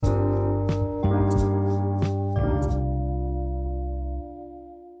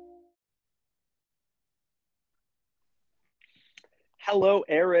Hello,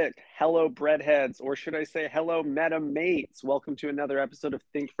 Eric. Hello, breadheads, or should I say, hello, meta mates. Welcome to another episode of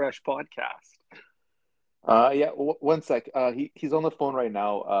Think Fresh podcast. Yeah, one sec. He's on the phone right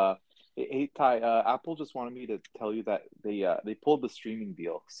now. Hey Ty, Apple just wanted me to tell you that they pulled the streaming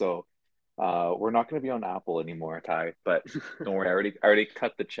deal, so we're not going to be on Apple anymore, Ty. But don't worry, I already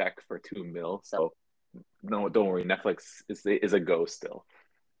cut the check for 2 mil, so no, don't worry. Netflix is a go still.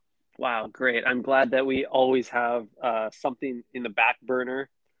 Wow, great. I'm glad that we always have something in the back burner,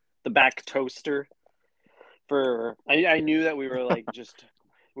 the back toaster. I knew that we were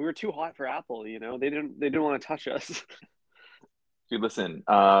we were too hot for Apple. They didn't want to touch us. Dude, listen,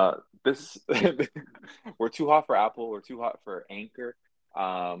 this we're too hot for Apple, we're too hot for Anchor.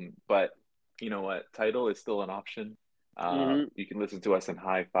 But you know what? Tidal is still an option. hmm You can listen to us in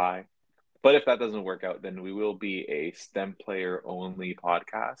hi-fi. But if that doesn't work out, then we will be a STEM player only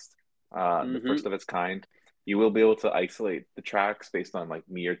podcast, the hmm first of its kind. You will be able to isolate the tracks based on like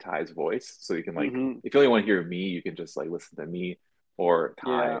me or Ty's voice. So you can like, hmm if you only want to hear me, you can just like listen to me or Yeah,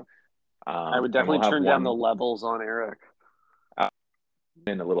 Ty. I would And definitely we'll have turn down the one levels on Eric.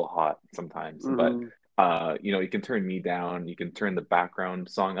 in a little hot sometimes. But hmm you can turn me down. You can turn the background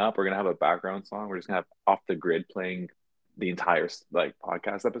song up. We're gonna have a background song. We're just gonna have off the grid playing the entire like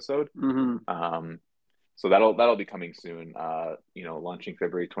podcast episode. hmm Um, so that'll be coming soon. Launching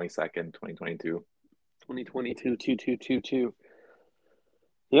February 22nd, 2022. 2022, 2222.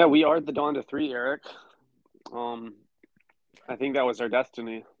 Yeah, we are the Dawn to Three, Eric. Um, I think that was our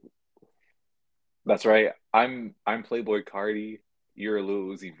destiny. That's right. I'm Playboy Cardi. You're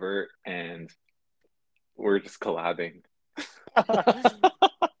Lil Uzi Vert, and we're just collabing. uh,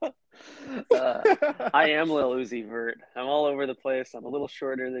 I am Lil Uzi Vert. I'm all over the place. I'm a little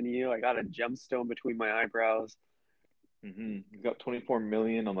shorter than you. I got a gemstone between my eyebrows. He's got 24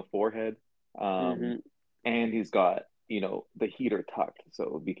 million on the forehead. Um, hmm and he's got, the heater tucked,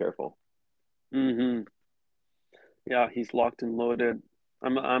 so be careful. hmm Yeah, he's locked and loaded.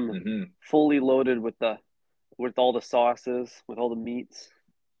 I'm hmm fully loaded with all the sauces, with all the meats.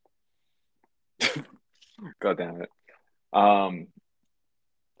 God damn it. Um,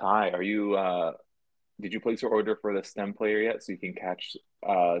 Ty, did you place your order for the STEM player yet so you can catch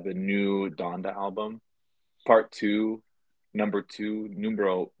the new Donda album, part two, number two,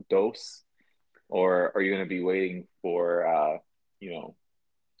 numero dos? Or are you going to be waiting for you know,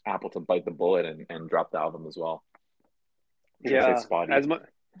 Apple to bite the bullet and drop the album as well? Or should I say Yeah, spotty?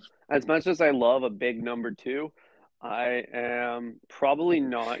 as much as I love a big number two, I am probably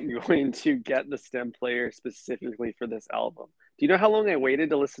not going to get the stem player specifically for this album. Do you know how long I waited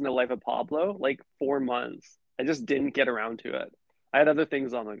to listen to Life of Pablo? Like 4 months. I just didn't get around to it. I had other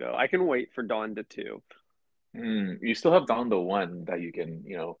things on the go. I can wait for Dawn to two. You still have Donda one that you can,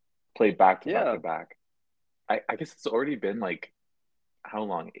 play back to back Yeah. to back. I guess it's already been like how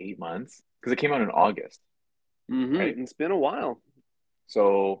long? 8 months? Because it came out in August, right? It's been a while.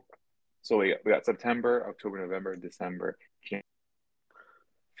 So we got September, October, November, December,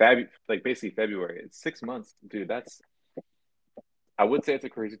 like basically February. It's 6 months, dude. I would say it's a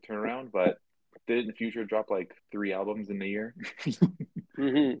crazy turnaround, but didn't Future drop like 3 albums in a year?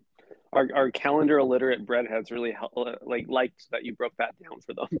 hmm our calendar illiterate breadheads really liked that you broke that down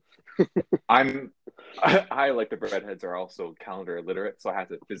for them. I'm I like the redheads are also calendar illiterate, so I had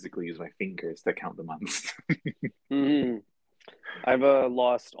to physically use my fingers to count the months. hmm I've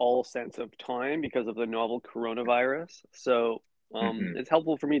lost all sense of time because of the novel coronavirus. So hmm it's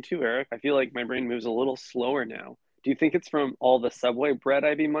helpful for me too, Eric. I feel like my brain moves a little slower now. Do you think it's from all the Subway bread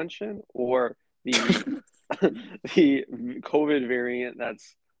I be munching, or the the COVID variant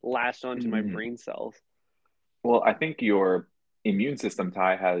that's lashed onto my hmm brain cells? Well, I think your immune system,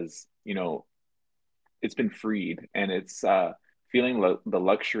 Ty, has, it's been freed and it's feeling the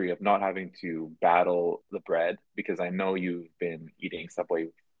luxury of not having to battle the bread because I know you've been eating Subway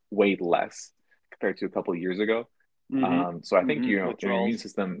way less compared to a couple of years ago. So I think your immune Withdrawals.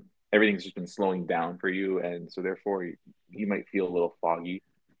 system, everything's just been slowing down for you, and so therefore you might feel a little foggy,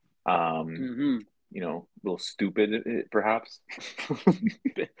 um, hmm a little stupid perhaps.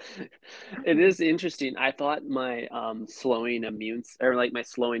 It is interesting. I thought my slowing immune or like my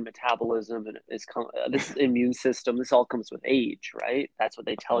slowing metabolism and this immune system. This all comes with age, right? That's what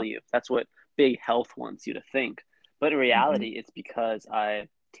they tell Uh, you. That's what big health wants you to think. But in mhm, reality, it's because I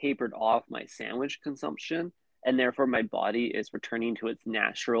tapered off my sandwich consumption, and therefore my body is returning to its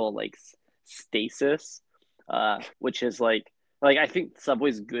natural stasis, which is like I think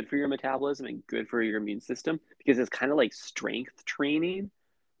Subway's good for your metabolism and good for your immune system because it's kind of like strength training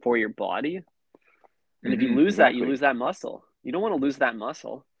for your body. And if you lose that, you exactly. lose that muscle. You don't want to lose that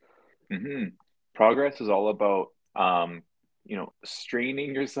muscle. hmm Progress is all about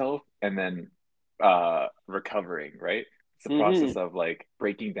straining yourself and then recovering, right? It's the Mm-hmm. process of like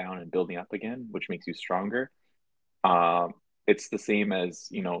breaking down and building up again, which makes you stronger. Um, it's the same as,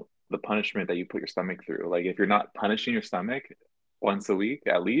 the punishment that you put your stomach through. Like if you're not punishing your stomach once a week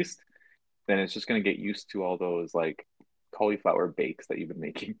at least, then it's just gonna get used to all those like cauliflower bakes that you've been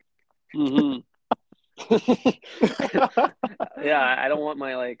making. Mm-hmm. Yeah, I don't want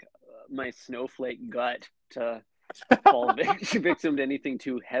my my snowflake gut to fall victim to anything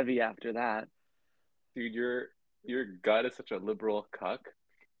too heavy after that. Dude, your gut is such a liberal cuck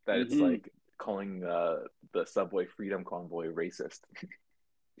that it's Mm-hmm. like calling the Subway Freedom Convoy racist.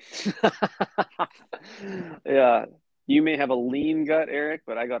 Yeah, you may have a lean gut, Eric,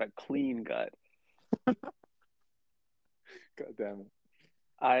 but I got a clean gut. God damn it.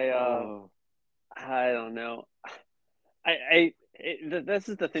 I Oh. I don't know. This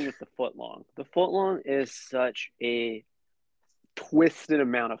is the thing with the foot long. The foot long is such a twisted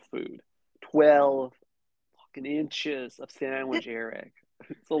amount of food. 12 fucking inches of sandwich, Eric.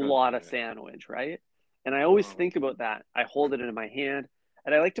 It's a God lot damn of it. sandwich, right? And I always Oh. think about that. I hold it in my hand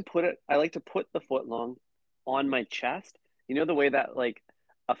and I like to put the foot long on my chest. You know the way that like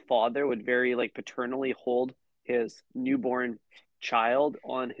a father would very like paternally hold his newborn child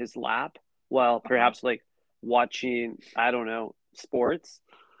on his lap while Uh-huh. perhaps like watching, I don't know, sports.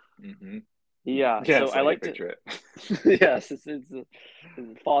 Mm-hmm. Yeah, so Yes, I I can like to picture it. yes,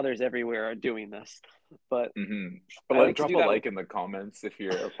 fathers everywhere are doing this. But Mm-hmm. But I like like to drop do a that with like in the comments if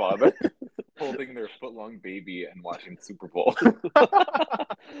you're a father holding their foot-long baby and watching Super Bowl.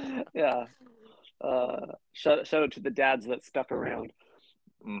 yeah. Shout out to the dads that stuck around.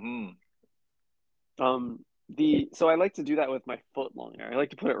 Mm-hmm. The so I like to do that with my foot longer. I like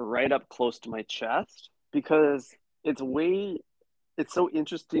to put it right up close to my chest because it's way it's so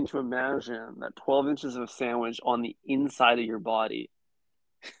interesting to imagine that 12 inches of sandwich on the inside of your body.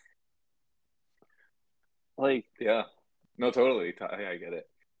 Like Yeah. No, totally. I get it.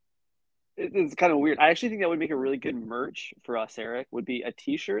 it's kind of weird. I actually think that would make a really good merch for us, Eric. Would be a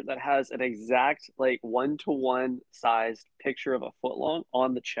T-shirt that has an exact like 1-to-1 sized picture of a foot long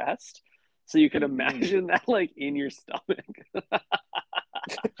on the chest, so you could Mm-hmm. imagine that like in your stomach.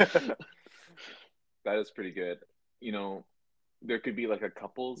 That is pretty good. You know, there could be like a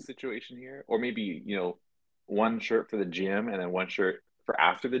couples situation here, or maybe, one shirt for the gym and then one shirt for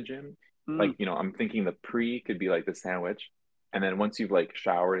after the gym. Mm, Like, I'm thinking the pre could be like the sandwich, and then once you've like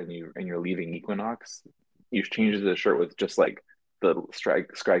showered and you're leaving Equinox, you change the shirt with just like the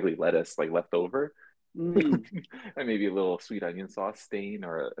scraggly lettuce like left over, mm. and maybe a little sweet onion sauce stain,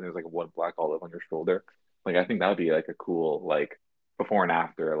 and there's like one black olive on your shoulder. Like I think that would be like a cool like before and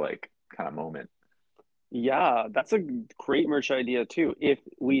after like kind of moment. Yeah, that's a great merch idea too. If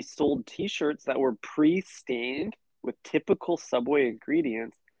we sold T-shirts that were pre-stained with typical Subway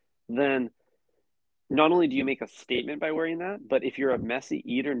ingredients, then not only do you make a statement by wearing that, but if you're a messy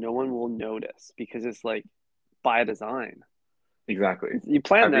eater, no one will notice because it's like by design. Exactly. You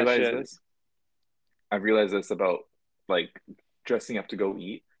plan I've that realized shit. this. I've realized this about like dressing up to go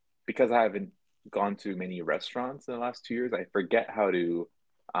eat because I haven't gone to many restaurants in the last 2 years. I forget how to,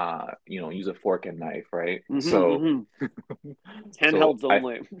 use a fork and knife, right? Mm-hmm, So, mm-hmm. so Handhelds I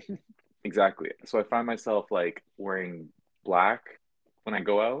only. exactly. So I find myself like wearing black when I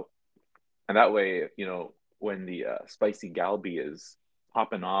go out, and that way, when the spicy galbi is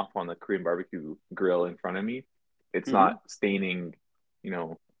popping off on the Korean barbecue grill in front of me, it's Mm-hmm, not staining, you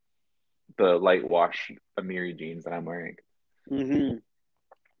know, the light wash Amiri jeans that I'm wearing. mm-hmm.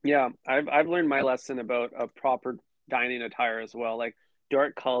 Yeah, I've learned my lesson about a proper dining attire as well. Like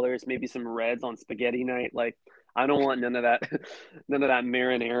dark colors, maybe some reds on spaghetti night. Like I don't want none of that, none of that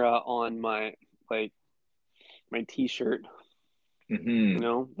marinara on my like my t-shirt. Hmm. You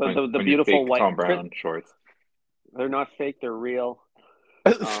know, the On your beautiful fake white. Tom Brown shorts. They're not fake. They're real.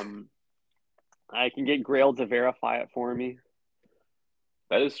 Um, I can get Grail to verify it for me.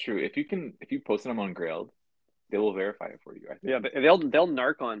 That is true. If you post them on Grailed, they will verify it for you, I think. Yeah, but they'll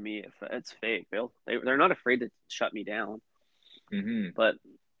narc on me if it's fake. They're not afraid to shut me down. Hmm. But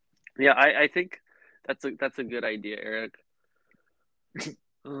yeah, I think that's a good idea, Eric.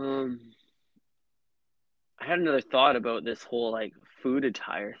 Um, I had another thought about this whole like food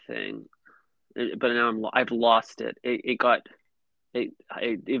attire thing, but now I've lost it. It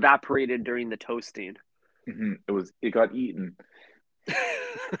evaporated during the toasting. It got eaten.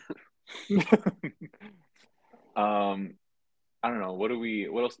 um, I don't know. What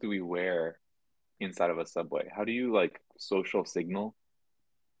else do we wear inside of a subway? How do you like social signal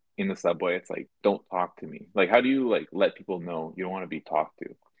in the subway? It's like, don't talk to me. Like, how do you like let people know you don't want to be talked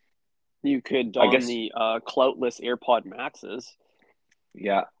to? You could I don guess, the cloutless AirPod Maxes.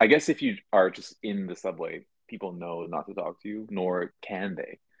 yeah, I guess if you are just in the subway, people know not to talk to you, nor can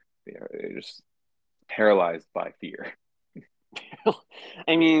they. They're just paralyzed by fear.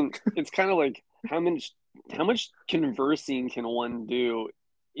 I mean, it's kind of like how much conversing can one do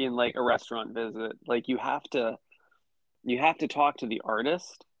in like a restaurant visit? Like you have to talk to the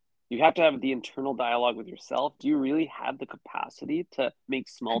artist. You have to have the internal dialogue with yourself. Do you really have the capacity to make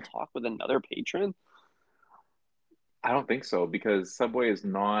small talk with another patron? I don't think so because Subway is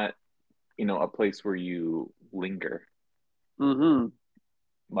not, a place where you linger. Mm-hmm.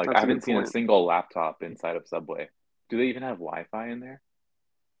 Like I That's a good haven't seen a point. single laptop inside of Subway. Do they even have Wi-Fi in there?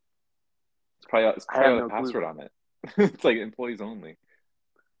 It's I probably have got a no clue. password on it. It's like employees only.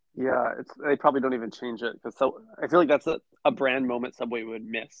 Yeah, it's they probably don't even change it because so I feel like that's a brand moment Subway would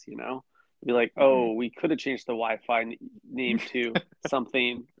miss. Be like, Hmm. oh, we could have changed the Wi-Fi name to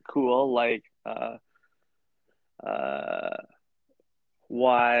something cool like uh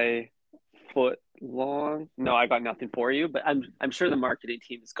Y foot long. No, I got nothing for you, but I'm sure the marketing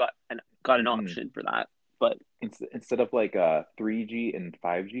team has got an Hmm. option for that. But Instead of like 3G and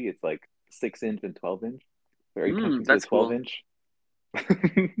 5G, it's like 6 inch and 12 inch. Are you connecting to the that's 12 cool. inch?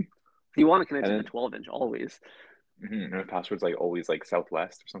 And You want to connect to the then 12 inch always. and the password's like always like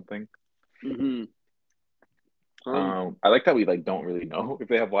Southwest or something. Hmm. I like that we like don't really know if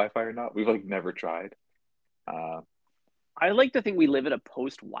they have Wi-Fi or not. We've like never tried. Uh, I like to think we live in a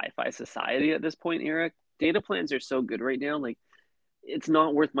post Wi-Fi society at this point, Eric. Data plans are so good right now. Like, it's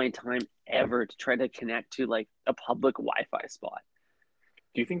not worth my time ever to try to connect to like a public Wi-Fi spot.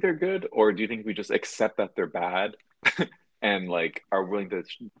 do you think they're good, or do you think we just accept that they're bad and like are willing to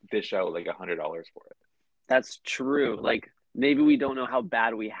dish out like $100 for it? That's true. Like, maybe we don't know how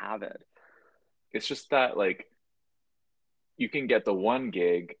bad we have it. It's just that like you can get the 1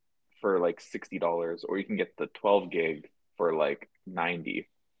 gig for like $60, or you can get the 12 gig for like 90.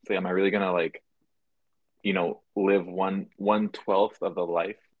 So am I really gonna like, live one twelfth of the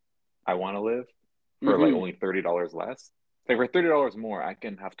life I want to live for like Hmm. only $30 less? Like for $30 more, I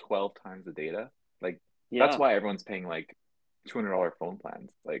can have 12 times the data. Like that's Yeah. why everyone's paying like $200 phone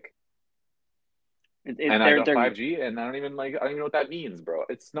plans. Like, and I got They're 5G, and I don't even know what that means, bro.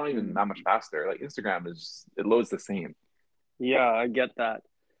 It's not even that much faster. Like Instagram it loads the same. yeah, I get that.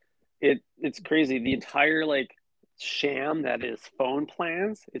 It's crazy. The entire like sham that is phone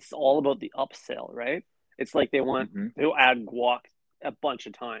plans, it's all about the upsell, right? It's like Hmm. they'll add guac a bunch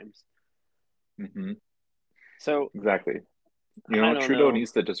of times. Hmm. So Exactly. I don't Trudeau know.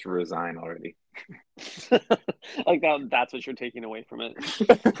 needs to just resign already. Like that's what you're taking away from it.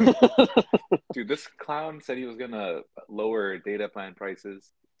 Dude, this clown said he was gonna lower data plan prices,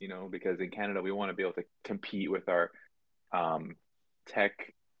 because in Canada we want to be able to compete with our um, tech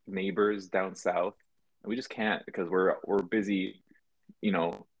neighbors down south. And we just can't because we're busy, you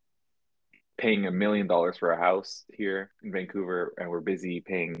know, paying $1 million for a house here in Vancouver, and we're busy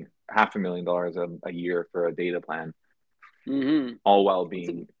paying $500,000 a year for a data plan, Hmm. all while It's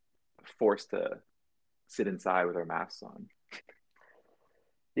a, being forced to sit inside with our masks on.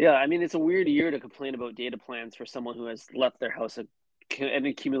 yeah, I mean it's a weird year to complain about data plans for someone who has left their house an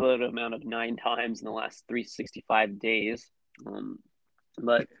accumulated amount of 9 times in the last 365 days. Um,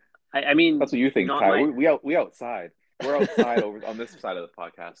 but I mean, That's what you think, not Ty. my We outside. We're outside over on this side of the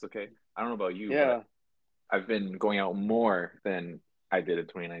podcast. Okay, I don't know about you, but yeah. I've been going out more than I did in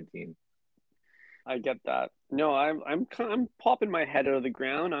 2019. I get that. No, I'm popping my head out of the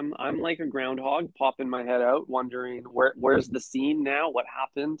ground. I'm like a groundhog, popping my head out, wondering where's the scene now? What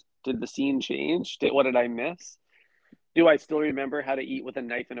happened? Did the scene change? What did I miss? Do I still remember how to eat with a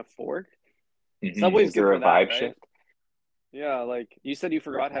knife and a fork? Subway's Is good there a for that, vibe right? shift? Yeah, like you said, you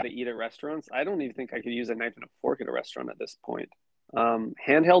forgot how to eat at restaurants. I don't even think I could use a knife and a fork at a restaurant at this point.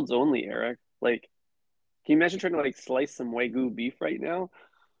 Handhelds only, Eric. Like, can you imagine trying to like slice some Wagyu beef right now?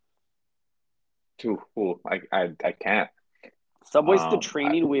 Too cool. I can't. Subway's the Um, I,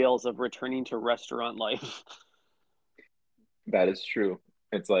 training wheels of returning to restaurant life. that is true.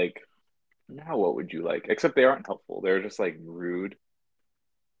 It's like, now what would you like? Except they aren't helpful. They're just like rude.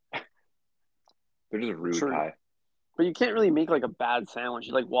 They're just rude, True. Ty. But you can't really make like a bad sandwich.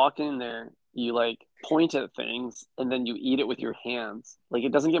 You like walk in there, you like point at things, and then you eat it with your hands. Like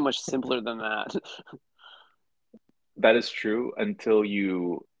it doesn't get much simpler than that. That is true until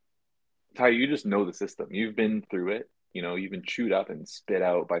Ty, you just know the system. You've been through it. You've been chewed up and spit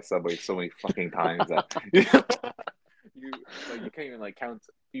out by Subway so many fucking times that you can't even like count.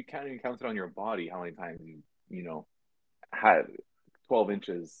 You can't even count it on your body how many times you know had 12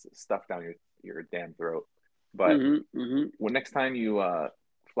 inches stuffed down your damn throat. But Hmm. Hmm. when next time you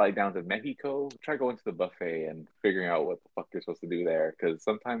fly down to Mexico, try going to the buffet and figuring out what the fuck you're supposed to do there. Because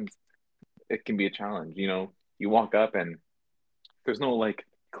sometimes it can be a challenge. You know, you walk up and there's no like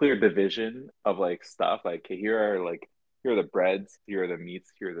clear division of like stuff. Like okay, here are the breads, here are the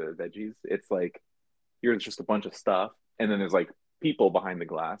meats, here are the veggies. It's like here's just a bunch of stuff, and then there's like people behind the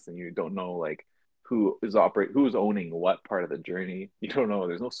glass, and you don't know like who's owning what part of the journey. You don't know.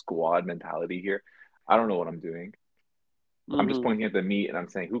 There's no squad mentality here. I don't know what I'm doing. I'm just Mm-hmm. pointing at the meat and I'm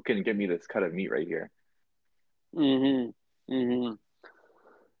saying, who can get me this cut of meat right here? Mm-hmm. Mm-hmm.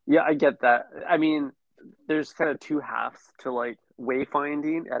 Yeah, I get that. I mean, there's kind of two halves to like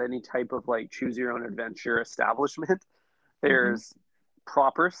wayfinding at any type of like choose your own adventure establishment. Mm-hmm. There's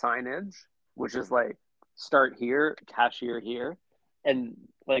proper signage, which is like start here, cashier here, and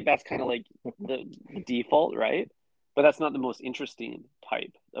like that's kind of like the default, right? But that's not the most interesting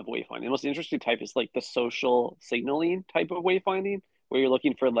type of wayfinding. The most interesting type is like the social signaling type of wayfinding, where you're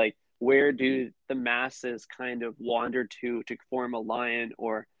looking for like where do the masses kind of wander to form a line,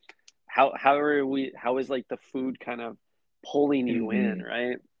 or how is like the food kind of pulling you in, Mm-hmm.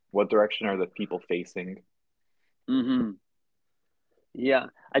 right? What direction are the people facing? Mm-hmm. Yeah,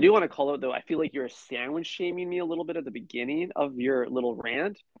 I do want to call out though. I feel like you're sandwich shaming me a little bit at the beginning of your little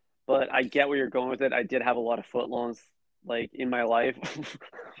rant, but I get where you're going with it. I did have a lot of footlongs like in my life.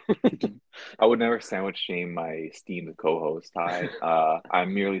 I would never sandwich shame my esteemed co-host, Ty.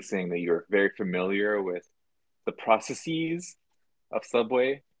 I'm merely saying that you're very familiar with the processes of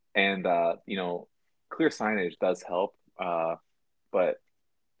Subway, and clear signage does help. But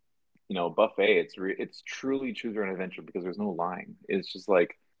buffet, it's truly choose your own adventure because there's no line. It's just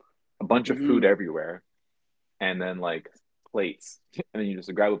like a bunch of food Hmm. everywhere, and then like plates, and then you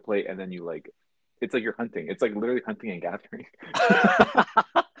just grab a plate, and then you like, it's like you're hunting. It's like literally hunting and gathering.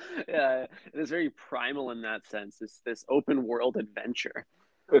 Yeah, it is very primal in that sense. It's this open world adventure.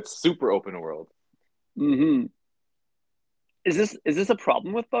 It's super open world. Hmm. Is this a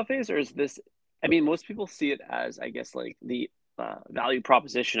problem with buffets, or is this? I mean, most people see it as, I guess, like the value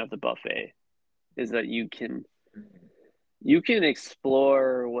proposition of the buffet is that you can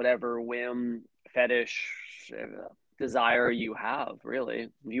explore whatever whim, fetish, desire you have. Really, if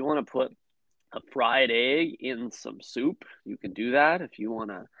you want to put a fried egg in some soup, you can do that. If you want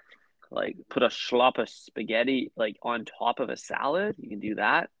to like put a schlop of spaghetti like on top of a salad, you can do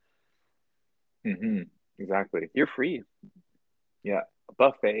that. Mm-hmm. Exactly. You're free. Yeah. A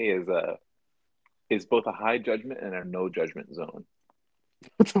buffet is both a high judgment and a no judgment zone.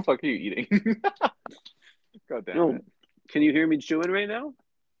 What the fuck are you eating? God damn No, it. can you hear me chewing right now?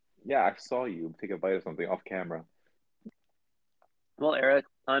 Yeah, I saw you take a bite of something off camera. Well, Eric,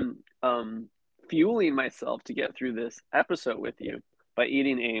 I'm fueling myself to get through this episode with you by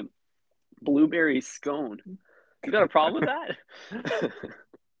eating a blueberry scone. You got a problem with that?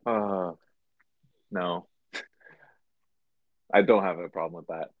 Uh, no, I don't have a problem with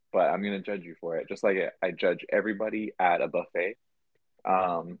that, but I'm gonna judge you for it, just like I judge everybody at a buffet.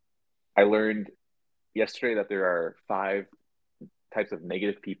 Um, I learned yesterday that there are five types of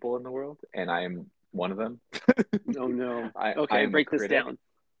negative people in the world, and I am one of them. Oh no. I Okay, am a break this critic. down.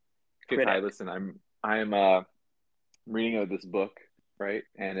 Okay, Ty, Critic. listen, I'm reading out this book, right?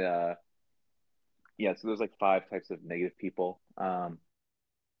 And yeah, so there's like five types of negative people.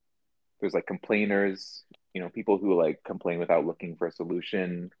 There's like complainers, people who like complain without looking for a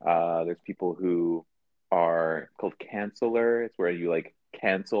solution. There's people who are called canceller. It's where you like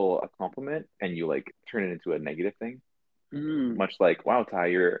cancel a compliment and you like turn it into a negative thing. Mm. Much like, wow, Ty,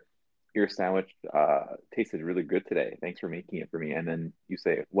 your sandwich tasted really good today. Thanks for making it for me. And then you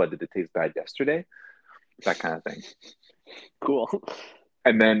say, what, did it taste bad yesterday? That kind of thing. Cool.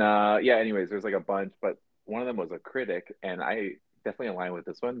 And then yeah, anyways, there's like a bunch, but one of them was a critic, and I definitely align with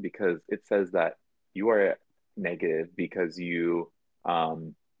this one because it says that you are negative because you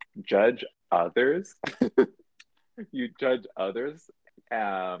judge others. You judge others,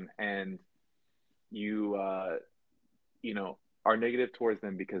 and you you know are negative towards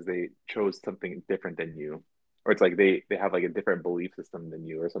them because they chose something different than you, or it's like they have like a different belief system than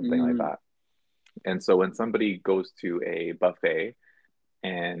you or something like Mm. that. And so when somebody goes to a buffet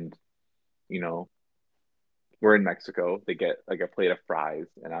and you know we're in Mexico, they get like a plate of fries,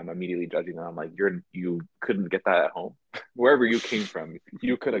 and I'm immediately judging them. I'm like, you couldn't get that at home, wherever you came from,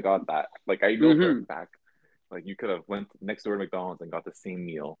 you could have got that. Like I know for a Mm-hmm. fact, like you could have went next door to McDonald's and got the same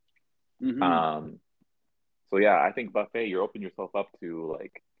meal. Mm-hmm. Um, so yeah, I think buffet, you're opening yourself up to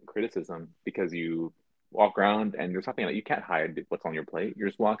like criticism because you walk around and there's something that you can't hide what's on your plate. You're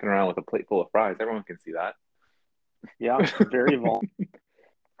just walking around with a plate full of fries. Everyone can see that. Yeah, very vulnerable.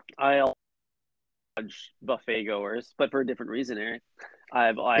 I'll judge buffet goers, but for a different reason, Eric. I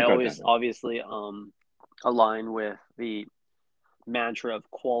It got always done. obviously align with the mantra of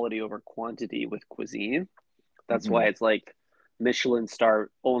quality over quantity with cuisine. That's why Hmm. it's like Michelin star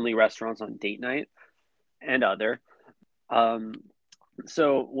only restaurants on date night and other. Um,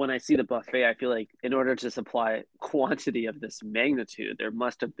 so when I see the buffet, I feel like in order to supply quantity of this magnitude, there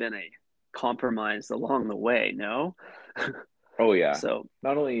must have been a compromise along the way. No, Oh yeah. so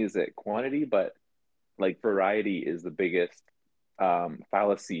Not only is it quantity, but like variety is the biggest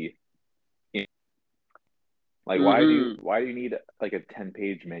fallacy. Like mm-hmm, why do you need like a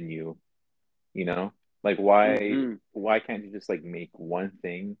 10-page menu, you know? Like why can't you just like make one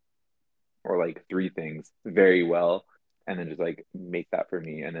thing or like three things very well and then just like make that for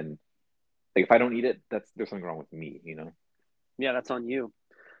me and then like if I don't eat it, there's something wrong with me, you know? yeah, that's on you.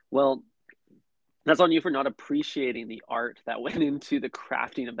 Well, that's on you for not appreciating the art that went into the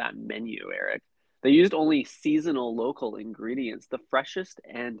crafting of that menu, Eric. They used only seasonal local ingredients, the freshest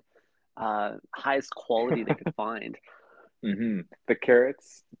and highest quality they could find. Hmm. The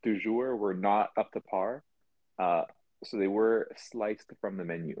carrots du jour were not up to par. Uh, so they were sliced from the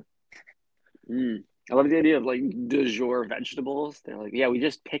menu. Mm. I love the idea of like du jour vegetables. They're like, yeah, we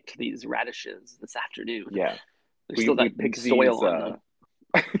just picked these radishes this afternoon. Yeah. There's We still we that picked soil these on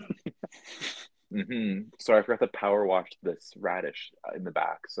them. Sorry, I forgot to power wash this radish in the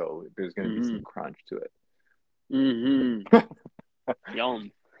back, so there's going to be some Mm-hmm. crunch to it. Mm-hmm.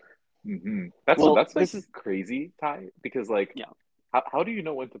 Yum. That's Well, that's like this is crazy, Ty, because like yeah. how do you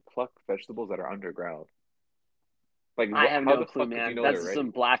know when to pluck vegetables that are underground? Like I what have how no the clue, fuck did you man. know they're That's some ready?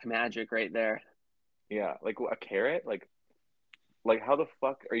 black magic right there. Yeah, like a carrot, like how the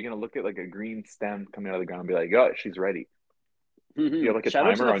fuck are you gonna look at like a green stem coming out of the ground and be like, "Oh, she's ready." Do you have like a Shout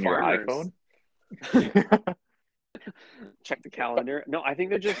out to timer the on your farmers. iPhone? Check the calendar. No, I think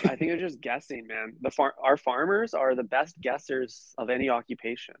they're just guessing, man. Our farmers are the best guessers of any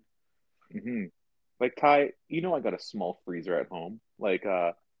occupation. Hmm. Like Ty, I got a small freezer at home. Like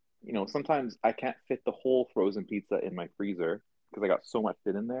sometimes I can't fit the whole frozen pizza in my freezer because I got so much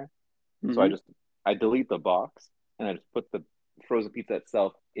shit in there. So Mm-hmm. I delete the box and I just put the frozen pizza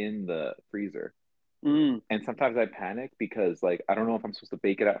itself in the freezer. Mm. And sometimes I panic because like I don't know if I'm supposed to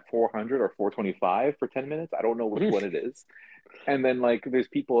bake it at 400 or 425 for 10 minutes. I don't know which one it is. And then like there's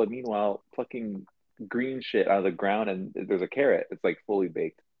people meanwhile plucking green shit out of the ground and there's a carrot. It's like fully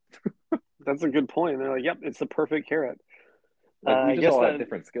baked. That's a good point. They're like, yep, it's the perfect carrot. Like we I just guess all have that,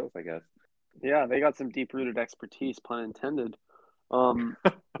 different skills, I guess. yeah, they got some deep rooted expertise, pun intended. Um,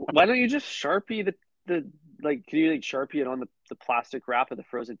 why don't you just Sharpie the like, can you like Sharpie it on the plastic wrap of the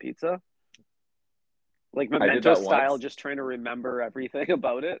frozen pizza? Like I did memento that style, once. just trying to remember everything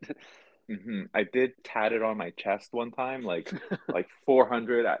about it. I did tat it on my chest one time, like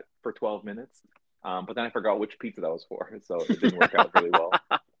 400 for 12 minutes. But then I forgot which pizza that was for, so it didn't work out really well.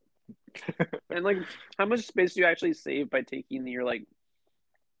 And like, how much space do you actually save by taking your like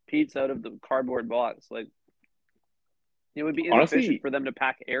pizza out of the cardboard box? Like, it would be inefficient Honestly, for them to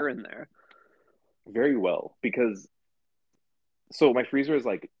pack air in there. very well because so my freezer is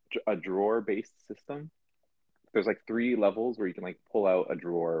like a drawer based system. There's like three levels where you can like pull out a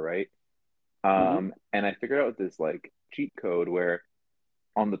drawer, right? Mm-hmm. And I figured out this like cheat code where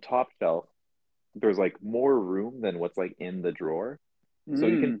on the top shelf there's like more room than what's like in the drawer. So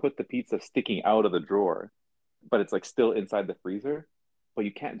you can Mm. put the pizza sticking out of the drawer, but it's like still inside the freezer. But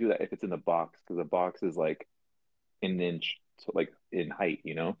you can't do that if it's in the box because the box is like an inch so like in height.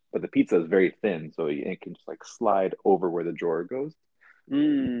 But the pizza is very thin, so it can just like slide over where the drawer goes.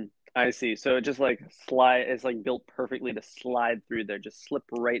 Mm. I see. So it just like slide. It's like built perfectly to slide through there. Just slip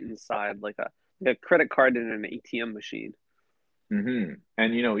right inside, like a credit card in an ATM machine.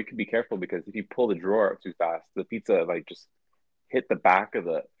 And you can be careful because if you pull the drawer up too fast, the pizza like just hit the back of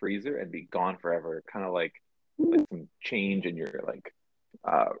the freezer and be gone forever. Kind of like some change in your like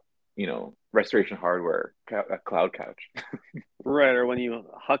restoration hardware a cloud couch. Right, or when you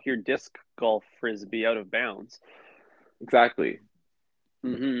huck your disc golf frisbee out of bounds. Exactly. I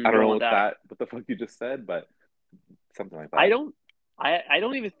You don't don't know want that. what the fuck you just said, but something like I that. don't. I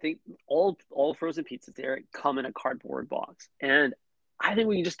don't even think all frozen pizzas there come in a cardboard box, and I think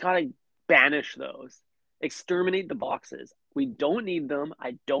we just gotta banish those, exterminate the boxes. We don't need them.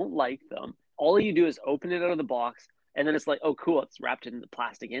 I don't like them. All you do is open it out of the box, and then it's like, oh, cool, it's wrapped in the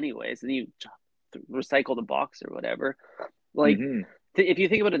plastic anyways, and you recycle the box or whatever. Like, Hmm. if you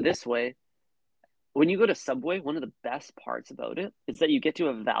think about it this way, when you go to Subway, one of the best parts about it is that you get to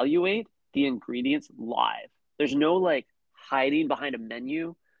evaluate the ingredients live. There's no like hiding behind a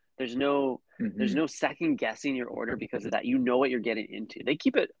menu. There's no There's Mm-hmm. no second guessing your order because of that. You know what you're getting into. They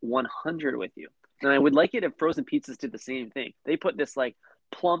keep it 100 with you. And I would like it if frozen pizzas did the same thing. They put this like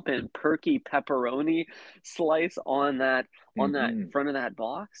plump and perky pepperoni slice on that Mm-hmm. front of that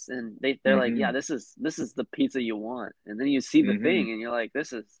box, and they're like, yeah, Mm-hmm. this is the pizza you want. And then you see the Mm-hmm. thing, and you're like,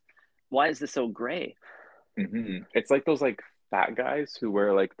 why is this so gray? Mm-hmm. It's like those like fat guys who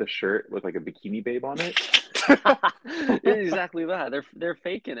wear like the shirt with like a bikini babe on it. Exactly that. They're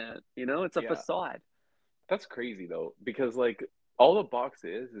faking it. It's a Yeah, facade. that's crazy though, because like all the box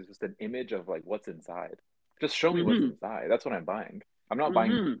is just an image of like what's inside. Just show me what's Mm-hmm. inside. That's what I'm buying. I'm not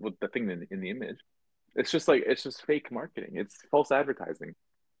buying Mm-hmm. what the thing in the image. It's just fake marketing. It's false advertising.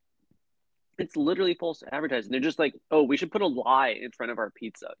 It's literally false advertising. They're just like, oh, we should put a lie in front of our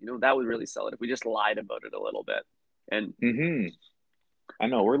pizza. That would really sell it if we just lied about it a little bit. And Hmm. I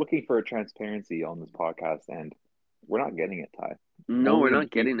know we're looking for transparency on this podcast, and we're not getting it, Ty. no, we're Only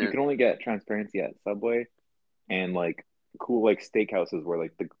not getting you it. can only get transparency at Subway and like cool like steakhouses where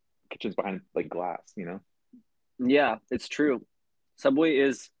like the kitchen's behind like glass. Yeah, it's true. Subway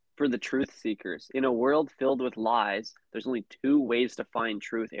is for the truth seekers. In a world filled with lies, there's only two ways to find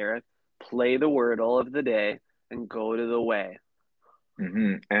truth, Eric. Play the wordle of the day and go to the way.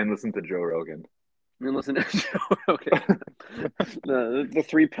 And listen to Joe Rogan. And listen to Joe Rogan. The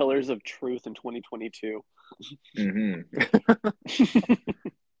three pillars of truth in 2022. Hmm.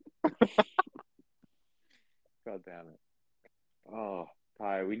 God damn it. Oh,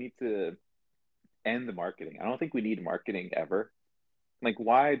 Ty, we need to end the marketing. I don't think we need marketing ever. Like,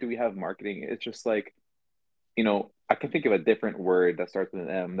 why do we have marketing? It's just like, I can think of a different word that starts with an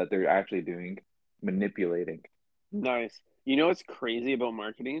M that they're actually doing, manipulating. Nice. What's crazy about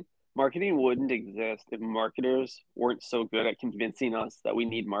marketing? Marketing wouldn't exist if marketers weren't so good at convincing us that we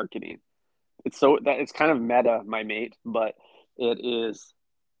need marketing. It's kind of meta, my mate, but it is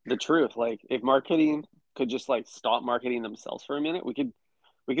the truth. Like if marketing could just like stop marketing themselves for a minute, we could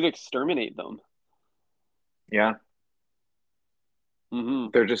exterminate them. Yeah, Hmm.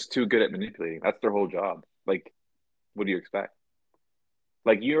 they're just too good at manipulating. That's their whole job. Like, what do you expect?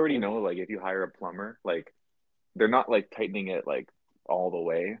 Like, you already know, like, if you hire a plumber, like, they're not like tightening it like all the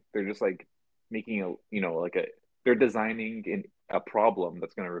way. They're just like making they're designing in a problem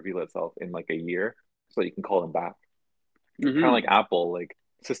that's going to reveal itself in like a year so that you can call them back. Kind of Hmm. like Apple, like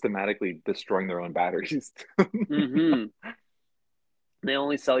systematically destroying their own batteries. Hmm. They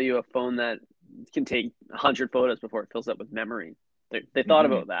only sell you a phone that can take 100 photos before it fills up with memory. They thought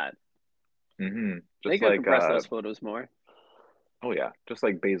Hmm. about that. They Just could like compress those photos more. oh yeah, just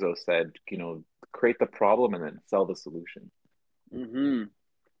like Bezos said, create the problem and then sell the solution. Hmm.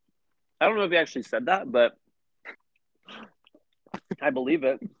 I don't know if he actually said that, but I believe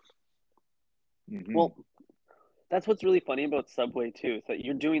it. Hmm. Well, that's what's really funny about Subway too, is that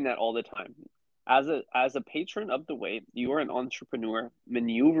you're doing that all the time. As a patron of the way, you are an entrepreneur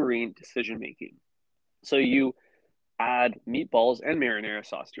maneuvering decision making. So you add meatballs and marinara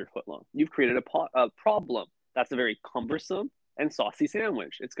sauce to your footlong. You've created a problem that's a very cumbersome and saucy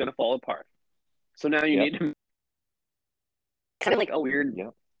sandwich. It's going to fall apart. So now you Yep. need to kind of like a weird.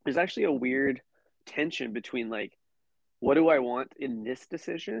 Yep. There's actually a weird tension between like what do I want in this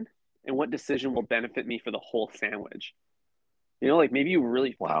decision and what decision will benefit me for the whole sandwich. Like maybe you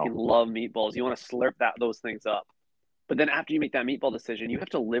really fucking Wow. love meatballs. You want to slurp those things up. But then after you make that meatball decision, you have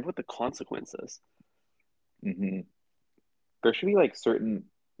to live with the consequences. Hmm. There should be like certain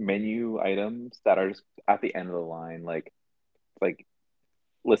menu items that are just at the end of the line. Like,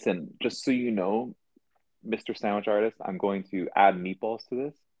 listen, just so you know, Mr. Sandwich Artist, I'm going to add meatballs to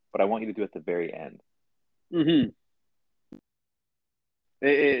this, but I want you to do it at the very end. Mm-hmm.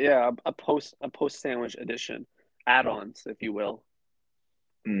 Yeah, a post sandwich edition, add-ons, if you will.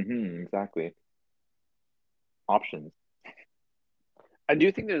 Exactly. Options. I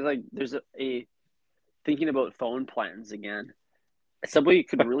do think there's a thinking about phone plans again. Subway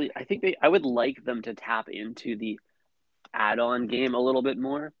could really, I would like them to tap into the add-on game a little bit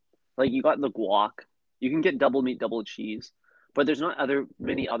more. Like you got the guac, you can get double meat, double cheese, but there's not other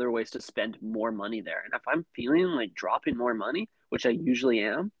many other ways to spend more money there. And if I'm feeling like dropping more money, which I usually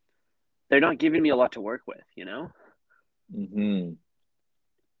am, they're not giving me a lot to work with. Hmm.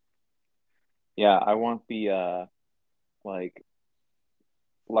 Yeah, I want the like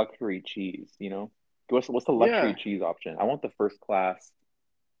luxury cheese. What's the luxury Yeah, cheese option? I want the first class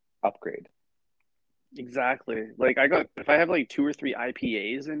upgrade. exactly. Like if I have like two or three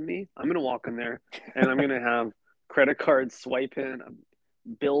IPAs in me, I'm gonna walk in there and I'm gonna have credit cards swiping,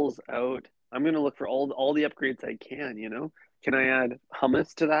 bills out. I'm gonna look for all the upgrades I can. Can I add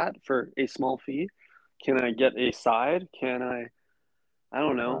hummus to that for a small fee? Can I get a side? Can I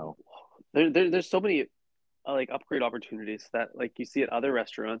don't know, Wow. there's so many like upgrade opportunities that like you see at other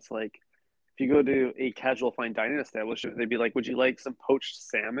restaurants. Like if you go to a casual fine dining establishment, they'd be like, "Would you like some poached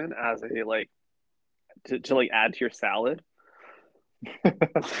salmon as a like to like add to your salad?"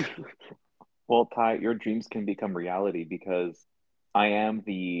 Well, Ty, your dreams can become reality because I am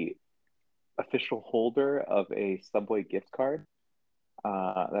the official holder of a Subway gift card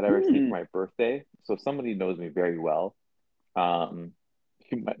that I received Hmm. for my birthday. So somebody knows me very well. Um,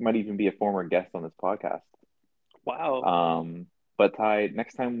 he might even be a former guest on this podcast. Wow. Um, but Ty,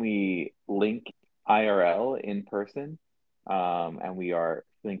 next time we link IRL in person, and we are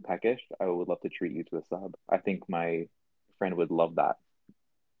feeling peckish, I would love to treat you to a sub. I think my friend would love that.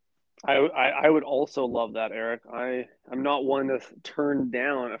 I would also love that, Eric. I'm not one to turn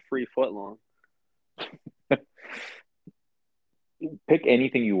down a free foot long. Pick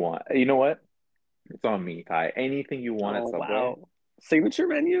anything you want. You know what? It's on me, Ty. Anything you want at Oh Subway, wow. Signature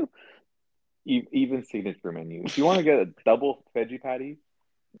menu? even signature menu. If you want to get a double veggie patty,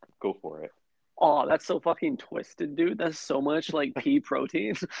 go for it. Oh, that's so fucking twisted, dude. That's so much like pea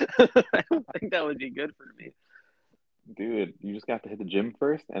protein. I don't think that would be good for me. Dude, you just got to hit the gym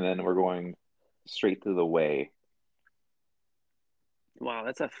first, and then we're going straight to the way. Wow,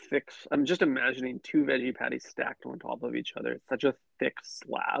 that's a thick. I'm just imagining two veggie patties stacked on top of each other. It's such a thick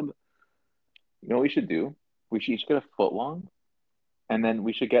slab. You know what we should do? We should each get a foot long, and then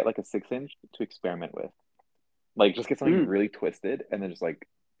we should get like a 6 inch to experiment with. Like, just get something Mm. really twisted, and then just like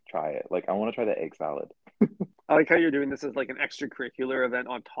try it. Like, I want to try the egg salad. I like how you're doing this as like an extracurricular event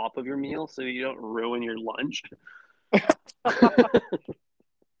on top of your meal, so you don't ruin your lunch. I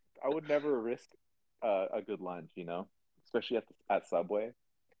would never risk a good lunch, especially at Subway.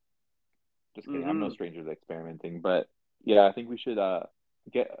 Just kidding. I'm no Hmm. stranger to experimenting, but yeah, I think we should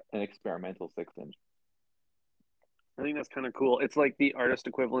get an experimental 6 inch. I think that's kind of cool. It's like the artist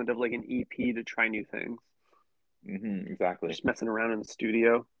equivalent of like an EP to try new things. Exactly. Just messing around in the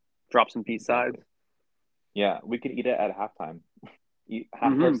studio, drop some B sides. Exactly. Yeah, we can eat it at halftime. Eat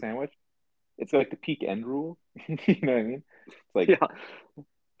half of our Hmm. sandwich. It's like the peak end rule. You know what I mean? Yeah.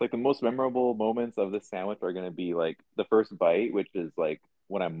 It's like the most memorable moments of this sandwich are going to be like the first bite, which is like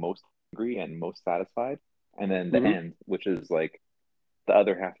when I'm most hungry and most satisfied, and then the Hmm. end, which is like the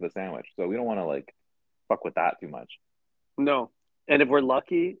other half of the sandwich. So we don't want to like fuck with that too much. No. And if we're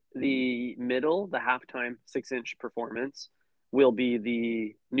lucky, the middle, the halftime 6 inch performance will be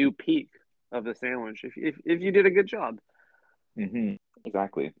the new peak of the sandwich if you did a good job.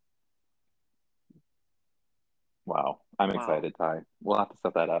 Exactly. Wow. I'm Wow. excited, Ty. We'll have to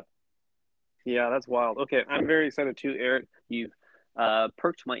set that up. Yeah, that's wild. Okay, I'm very excited too, Eric. You've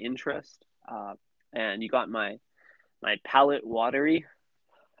perked my interest, and you got my palate watery.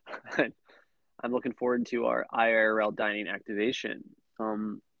 I'm looking forward to our IRL dining activation.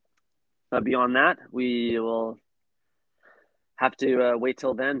 Beyond that, we will have to wait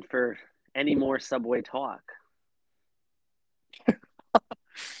till then for any more Subway talk.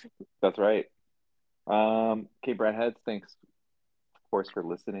 That's right. Okay, Breadheads, thanks, of course, for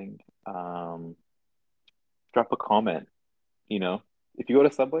listening. Drop a comment, you know. If you go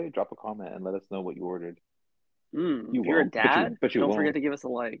to Subway, drop a comment and let us know what you ordered. You If you're a won't, but dad, you don't forget won't. to give us a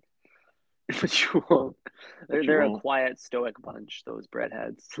like. But you won't. But you They're a won't. quiet, stoic bunch, those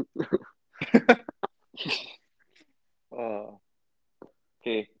breadheads. Uh,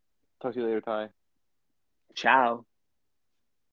 okay. Talk to you later, Ty. Ciao.